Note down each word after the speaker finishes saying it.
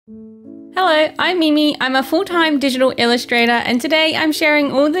Hello, I'm Mimi. I'm a full-time digital illustrator, and today I'm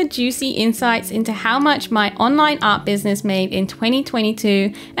sharing all the juicy insights into how much my online art business made in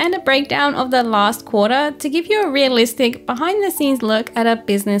 2022 and a breakdown of the last quarter to give you a realistic behind-the-scenes look at a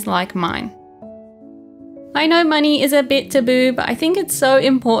business like mine. I know money is a bit taboo, but I think it's so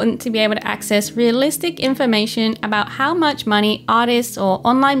important to be able to access realistic information about how much money artists or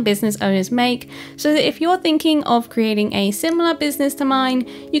online business owners make, so that if you're thinking of creating a similar business to mine,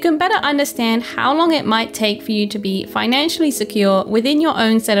 you can better understand how long it might take for you to be financially secure within your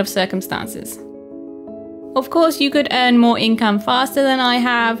own set of circumstances. Of course, you could earn more income faster than I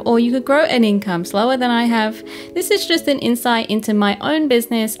have, or you could grow an income slower than I have. This is just an insight into my own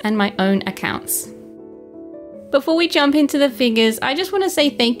business and my own accounts. Before we jump into the figures, I just want to say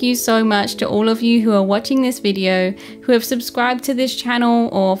thank you so much to all of you who are watching this video, who have subscribed to this channel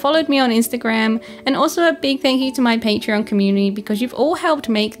or followed me on Instagram, and also a big thank you to my Patreon community because you've all helped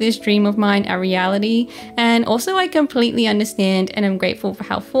make this dream of mine a reality. And also I completely understand and I'm grateful for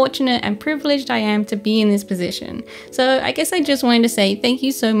how fortunate and privileged I am to be in this position. So I guess I just wanted to say thank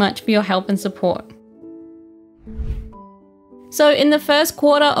you so much for your help and support. So in the first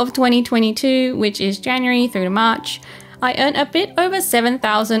quarter of 2022, which is January through to March, I earned a bit over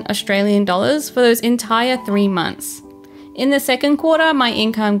 7,000 Australian dollars for those entire 3 months. In the second quarter, my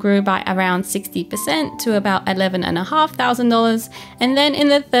income grew by around 60% to about $11,500, and then in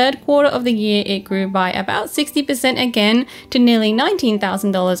the third quarter of the year, it grew by about 60% again to nearly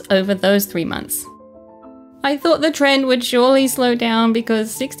 $19,000 over those 3 months. I thought the trend would surely slow down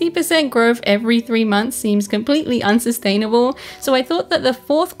because 60% growth every 3 months seems completely unsustainable, so I thought that the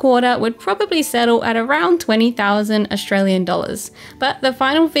fourth quarter would probably settle at around 20,000 Australian dollars. But the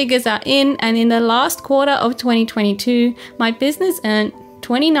final figures are in, and in the last quarter of 2022, my business earned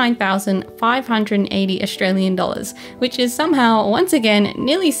 29,580 Australian dollars, which is somehow, once again,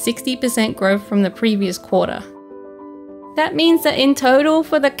 nearly 60% growth from the previous quarter. That means that in total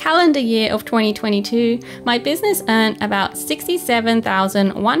for the calendar year of 2022, my business earned about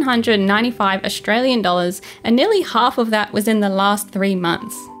 67,195 Australian dollars, and nearly half of that was in the last 3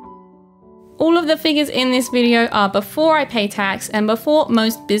 months. All of the figures in this video are before I pay tax and before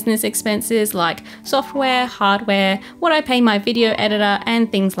most business expenses like software, hardware, what I pay my video editor, and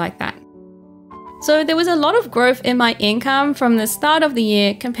things like that. So there was a lot of growth in my income from the start of the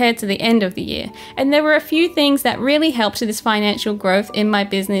year compared to the end of the year, and there were a few things that really helped to this financial growth in my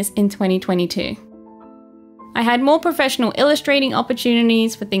business in 2022. I had more professional illustrating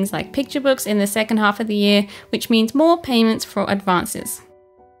opportunities for things like picture books in the second half of the year, which means more payments for advances.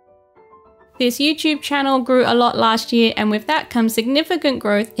 This YouTube channel grew a lot last year, and with that comes significant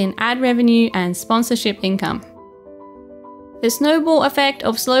growth in ad revenue and sponsorship income. The snowball effect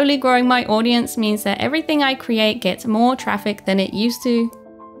of slowly growing my audience means that everything I create gets more traffic than it used to.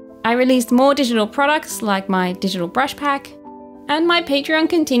 I released more digital products like my digital brush pack, and my Patreon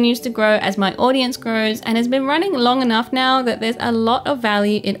continues to grow as my audience grows and has been running long enough now that there's a lot of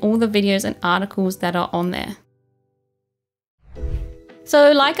value in all the videos and articles that are on there.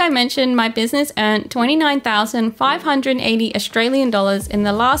 So like I mentioned, my business earned 29,580 Australian dollars in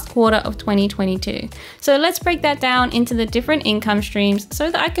the last quarter of 2022. So let's break that down into the different income streams so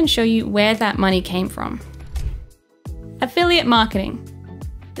that I can show you where that money came from. Affiliate marketing.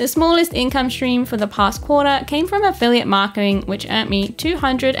 The smallest income stream for the past quarter came from affiliate marketing, which earned me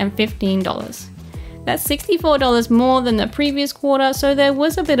 $215. That's $64 more than the previous quarter, so there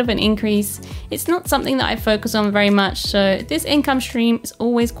was a bit of an increase. It's not something that I focus on very much, so this income stream is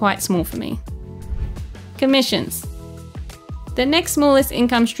always quite small for me. Commissions. The next smallest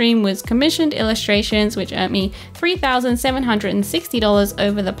income stream was commissioned illustrations, which earned me $3,760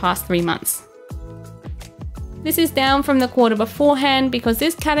 over the past 3 months. This is down from the quarter beforehand because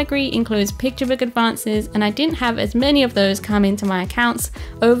this category includes picture book advances, and I didn't have as many of those come into my accounts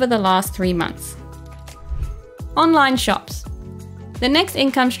over the last 3 months. Online shops. The next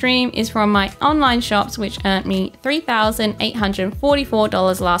income stream is from my online shops, which earned me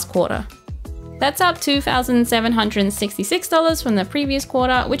 $3,844 last quarter. That's up $2,766 from the previous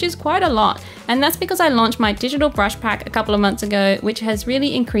quarter, which is quite a lot, and that's because I launched my digital brush pack a couple of months ago, which has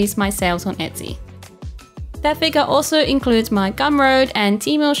really increased my sales on Etsy. That figure also includes my Gumroad and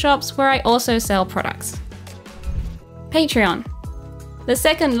Tmall shops, where I also sell products. Patreon. The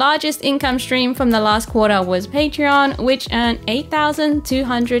second largest income stream from the last quarter was Patreon, which earned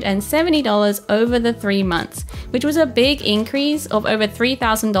 $8,270 over the 3 months, which was a big increase of over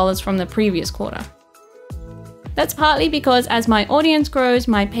 $3,000 from the previous quarter. That's partly because as my audience grows,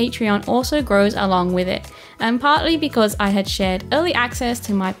 my Patreon also grows along with it, and partly because I had shared early access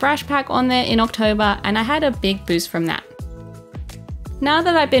to my brush pack on there in October and I had a big boost from that. Now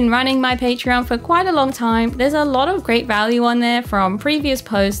that I've been running my Patreon for quite a long time, there's a lot of great value on there from previous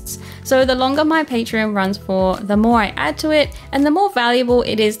posts, so the longer my Patreon runs for, the more I add to it and the more valuable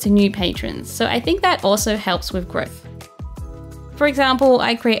it is to new patrons, so I think that also helps with growth. For example,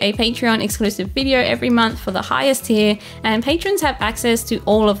 I create a Patreon exclusive video every month for the highest tier, and patrons have access to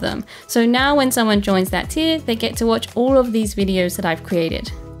all of them, so now when someone joins that tier, they get to watch all of these videos that I've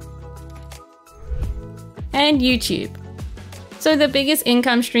created. And YouTube. So the biggest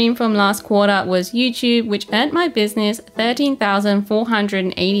income stream from last quarter was YouTube, which earned my business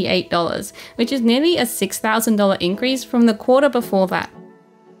 $13,488, which is nearly a $6,000 increase from the quarter before that.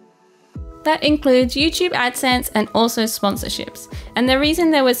 That includes YouTube AdSense and also sponsorships. And the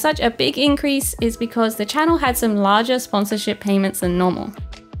reason there was such a big increase is because the channel had some larger sponsorship payments than normal.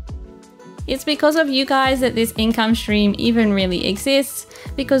 It's because of you guys that this income stream even really exists,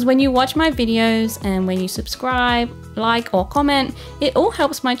 because when you watch my videos and when you subscribe, like or comment, it all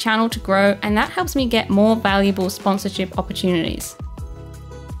helps my channel to grow, and that helps me get more valuable sponsorship opportunities.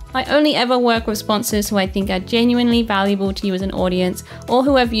 I only ever work with sponsors who I think are genuinely valuable to you as an audience, or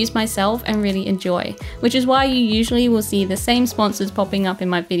who I've used myself and really enjoy, which is why you usually will see the same sponsors popping up in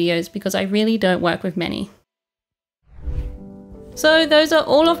my videos, because I really don't work with many. So those are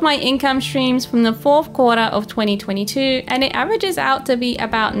all of my income streams from the fourth quarter of 2022, and it averages out to be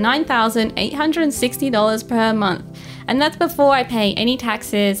about $9,860 per month. And that's before I pay any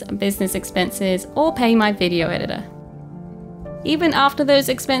taxes, business expenses, or pay my video editor. Even after those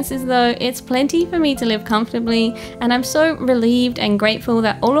expenses though, it's plenty for me to live comfortably, and I'm so relieved and grateful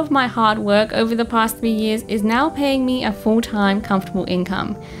that all of my hard work over the past 3 years is now paying me a full-time comfortable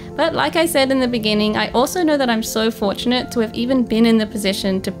income. But like I said in the beginning, I also know that I'm so fortunate to have even been in the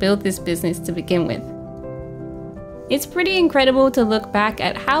position to build this business to begin with. It's pretty incredible to look back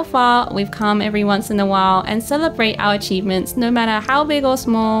at how far we've come every once in a while and celebrate our achievements, no matter how big or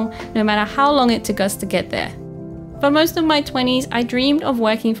small, no matter how long it took us to get there. For most of my 20s, I dreamed of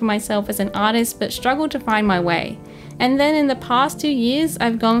working for myself as an artist but struggled to find my way. And then in the past 2 years,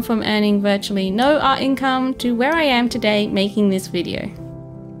 I've gone from earning virtually no art income to where I am today making this video.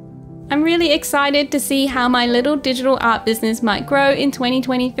 I'm really excited to see how my little digital art business might grow in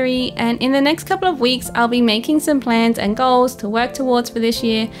 2023, and in the next couple of weeks I'll be making some plans and goals to work towards for this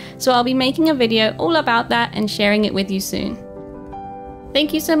year, so I'll be making a video all about that and sharing it with you soon.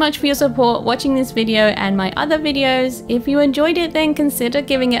 Thank you so much for your support watching this video and my other videos. If you enjoyed it, then consider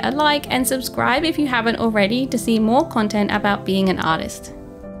giving it a like and subscribe if you haven't already to see more content about being an artist.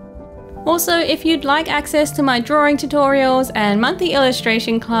 Also, if you'd like access to my drawing tutorials and monthly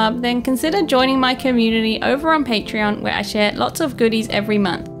illustration club, then consider joining my community over on Patreon, where I share lots of goodies every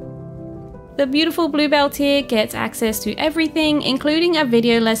month. The beautiful Bluebell tier gets access to everything, including a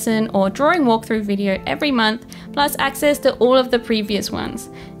video lesson or drawing walkthrough video every month, plus access to all of the previous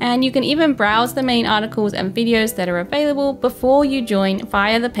ones. And you can even browse the main articles and videos that are available before you join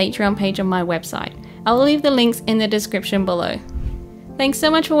via the Patreon page on my website. I'll leave the links in the description below. Thanks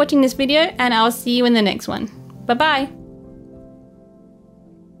so much for watching this video, and I'll see you in the next one. Bye bye!